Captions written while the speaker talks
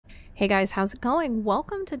Hey guys, how's it going?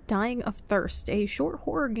 Welcome to Dying of Thirst, a short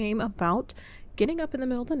horror game about getting up in the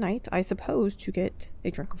middle of the night, I suppose, to get a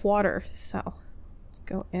drink of water. So, let's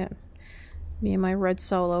go in. Me and my red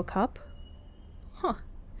solo cup. Huh.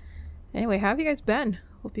 Anyway, how have you guys been?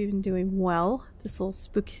 Hope you've been doing well this little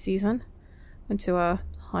spooky season. Went to a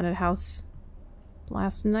haunted house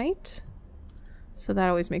last night, so that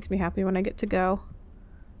always makes me happy when I get to go.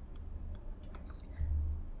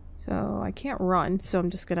 So, I can't run, so I'm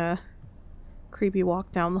just gonna creepy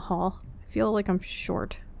walk down the hall. I feel like I'm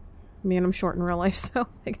short. I mean, I'm short in real life, so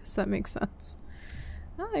I guess that makes sense.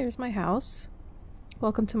 Ah, there's my house.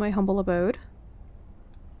 Welcome to my humble abode.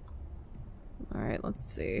 Alright, let's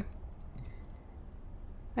see.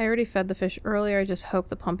 I already fed the fish earlier, I just hope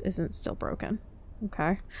the pump isn't still broken.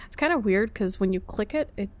 Okay. It's kind of weird, because when you click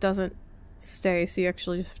it, it doesn't stay, so you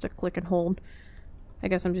actually just have to click and hold. I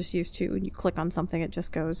guess I'm just used to when you click on something, it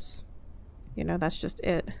just goes, you know, that's just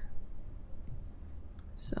it.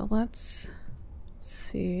 So let's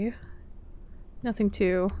see. Nothing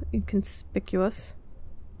too inconspicuous.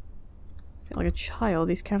 I feel like a child,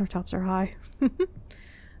 these countertops are high.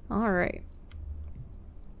 Alright.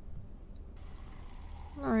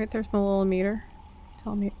 Alright, there's my little meter.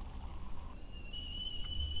 Tell me.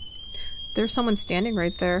 There's someone standing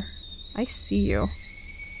right there. I see you.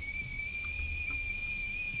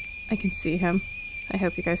 I can see him. I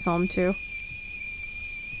hope you guys saw him too.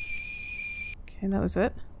 Okay, that was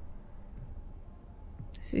it.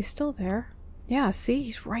 Is he still there? Yeah, see?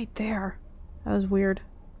 He's right there. That was weird.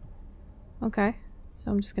 Okay, so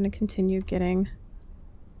I'm just gonna continue getting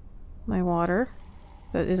my water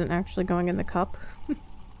that isn't actually going in the cup.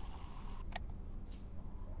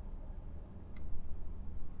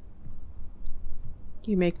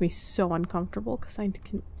 You make me so uncomfortable because I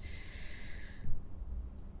can...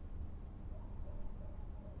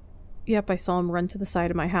 Yep, I saw him run to the side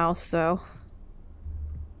of my house, so...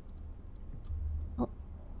 Oh.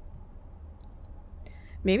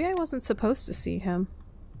 Maybe I wasn't supposed to see him.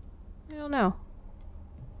 I don't know.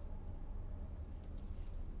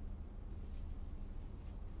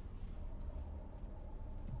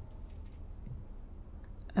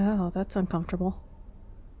 Oh, that's uncomfortable.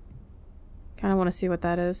 Kind of want to see what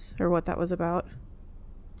that is, or what that was about.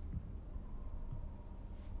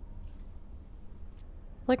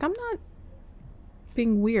 Like, I'm not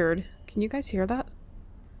being weird. Can you guys hear that?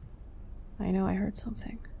 I know I heard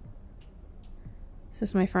something. Is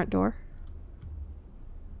this my front door?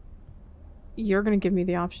 You're gonna give me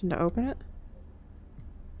the option to open it?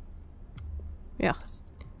 Yes.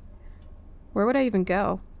 Where would I even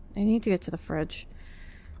go? I need to get to the fridge.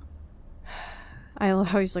 I love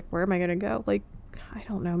how he's like, where am I gonna go? Like, I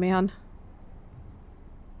don't know, man.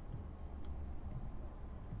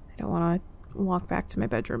 I don't want to walk back to my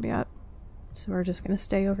bedroom yet. So we're just gonna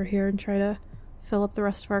stay over here and try to fill up the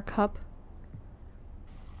rest of our cup.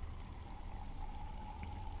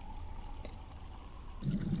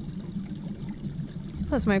 Oh,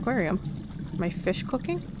 that's my aquarium. My fish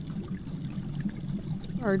cooking?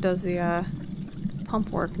 Or does the pump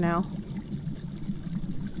work now?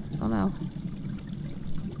 I don't know.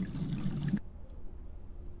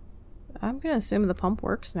 I'm gonna assume the pump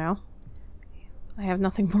works now. I have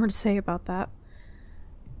nothing more to say about that.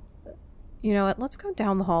 You know what? Let's go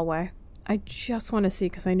down the hallway. I just want to see,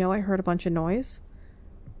 because I know I heard a bunch of noise.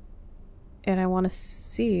 And I want to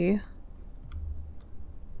see...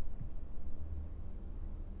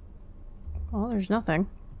 Well, there's nothing.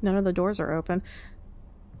 None of the doors are open.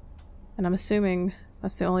 And I'm assuming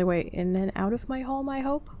that's the only way in and out of my home, I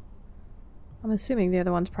hope? I'm assuming the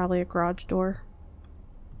other one's probably a garage door.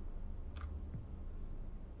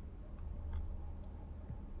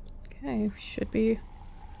 Okay, we should be...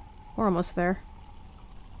 We're almost there.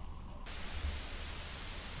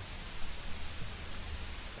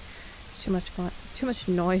 It's too much going... It's too much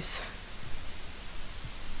noise.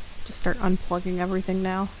 Just start unplugging everything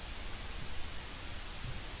now.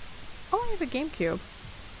 Oh, I have a GameCube.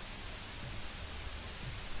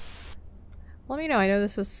 Let me know, I know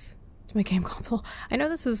this is... It's my game console. I know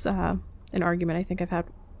this is an argument I think I've had.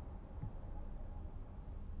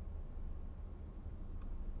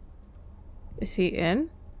 Is he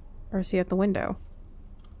in? Or is he at the window?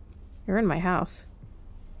 You're in my house.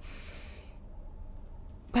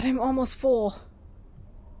 But I'm almost full.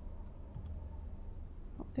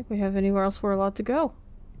 I don't think we have anywhere else we're allowed to go.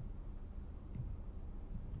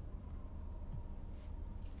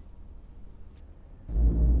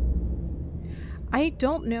 I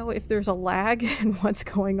don't know if there's a lag in what's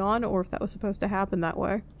going on or if that was supposed to happen that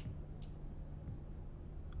way.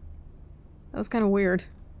 That was kind of weird.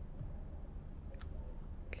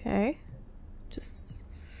 Okay. Just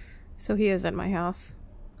So he is in my house.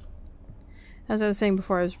 As I was saying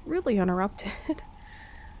before, I was really interrupted.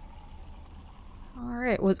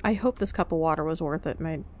 Alright, I hope this cup of water was worth it,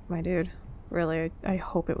 my dude. Really, I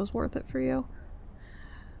hope it was worth it for you.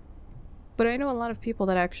 But I know a lot of people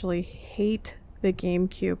that actually hate the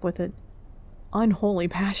GameCube with an unholy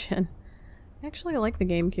passion. Actually, I like the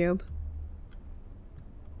GameCube.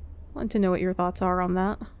 Want to know what your thoughts are on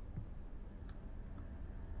that.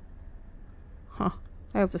 Huh.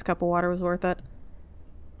 I hope this cup of water was worth it.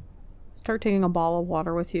 Start taking a ball of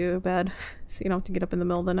water with you to bed, so you don't have to get up in the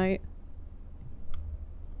middle of the night.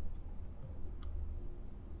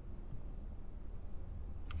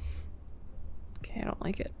 Okay, I don't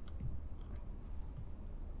like it.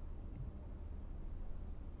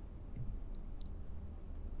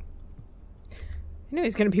 I knew he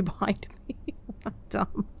was gonna be behind me. I'm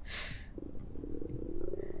dumb.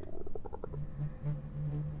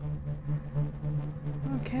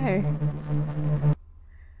 Okay.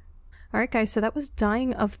 Alright guys, so that was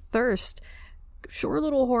Dying of Thirst. Short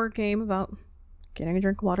little horror game about getting a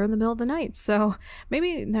drink of water in the middle of the night. So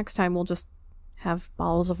maybe next time we'll just have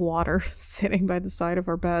bottles of water sitting by the side of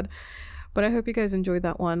our bed. But I hope you guys enjoyed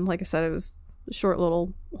that one. Like I said, it was a short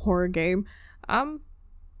little horror game.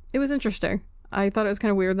 It was interesting. I thought it was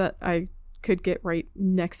kind of weird that I could get right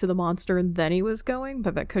next to the monster and then he was going,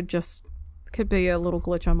 but that could be a little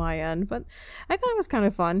glitch on my end. But I thought it was kind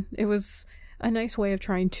of fun. It was a nice way of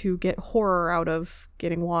trying to get horror out of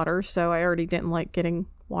getting water, so I already didn't like getting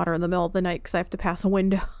water in the middle of the night because I have to pass a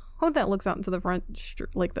window that looks out into the front,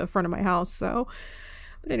 like the front of my house, so.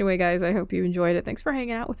 But anyway, guys, I hope you enjoyed it. Thanks for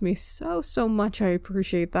hanging out with me so much. I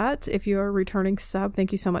appreciate that. If you're a returning sub,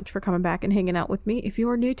 thank you so much for coming back and hanging out with me. If you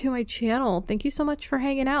are new to my channel, thank you so much for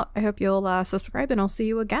hanging out. I hope you'll subscribe and I'll see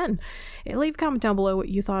you again. Leave a comment down below what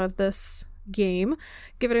you thought of this game.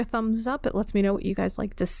 Give it a thumbs up. It lets me know what you guys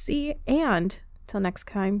like to see. And till next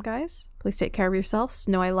time, guys, please take care of yourselves.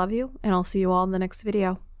 Know I love you, and I'll see you all in the next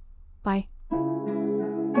video. Bye.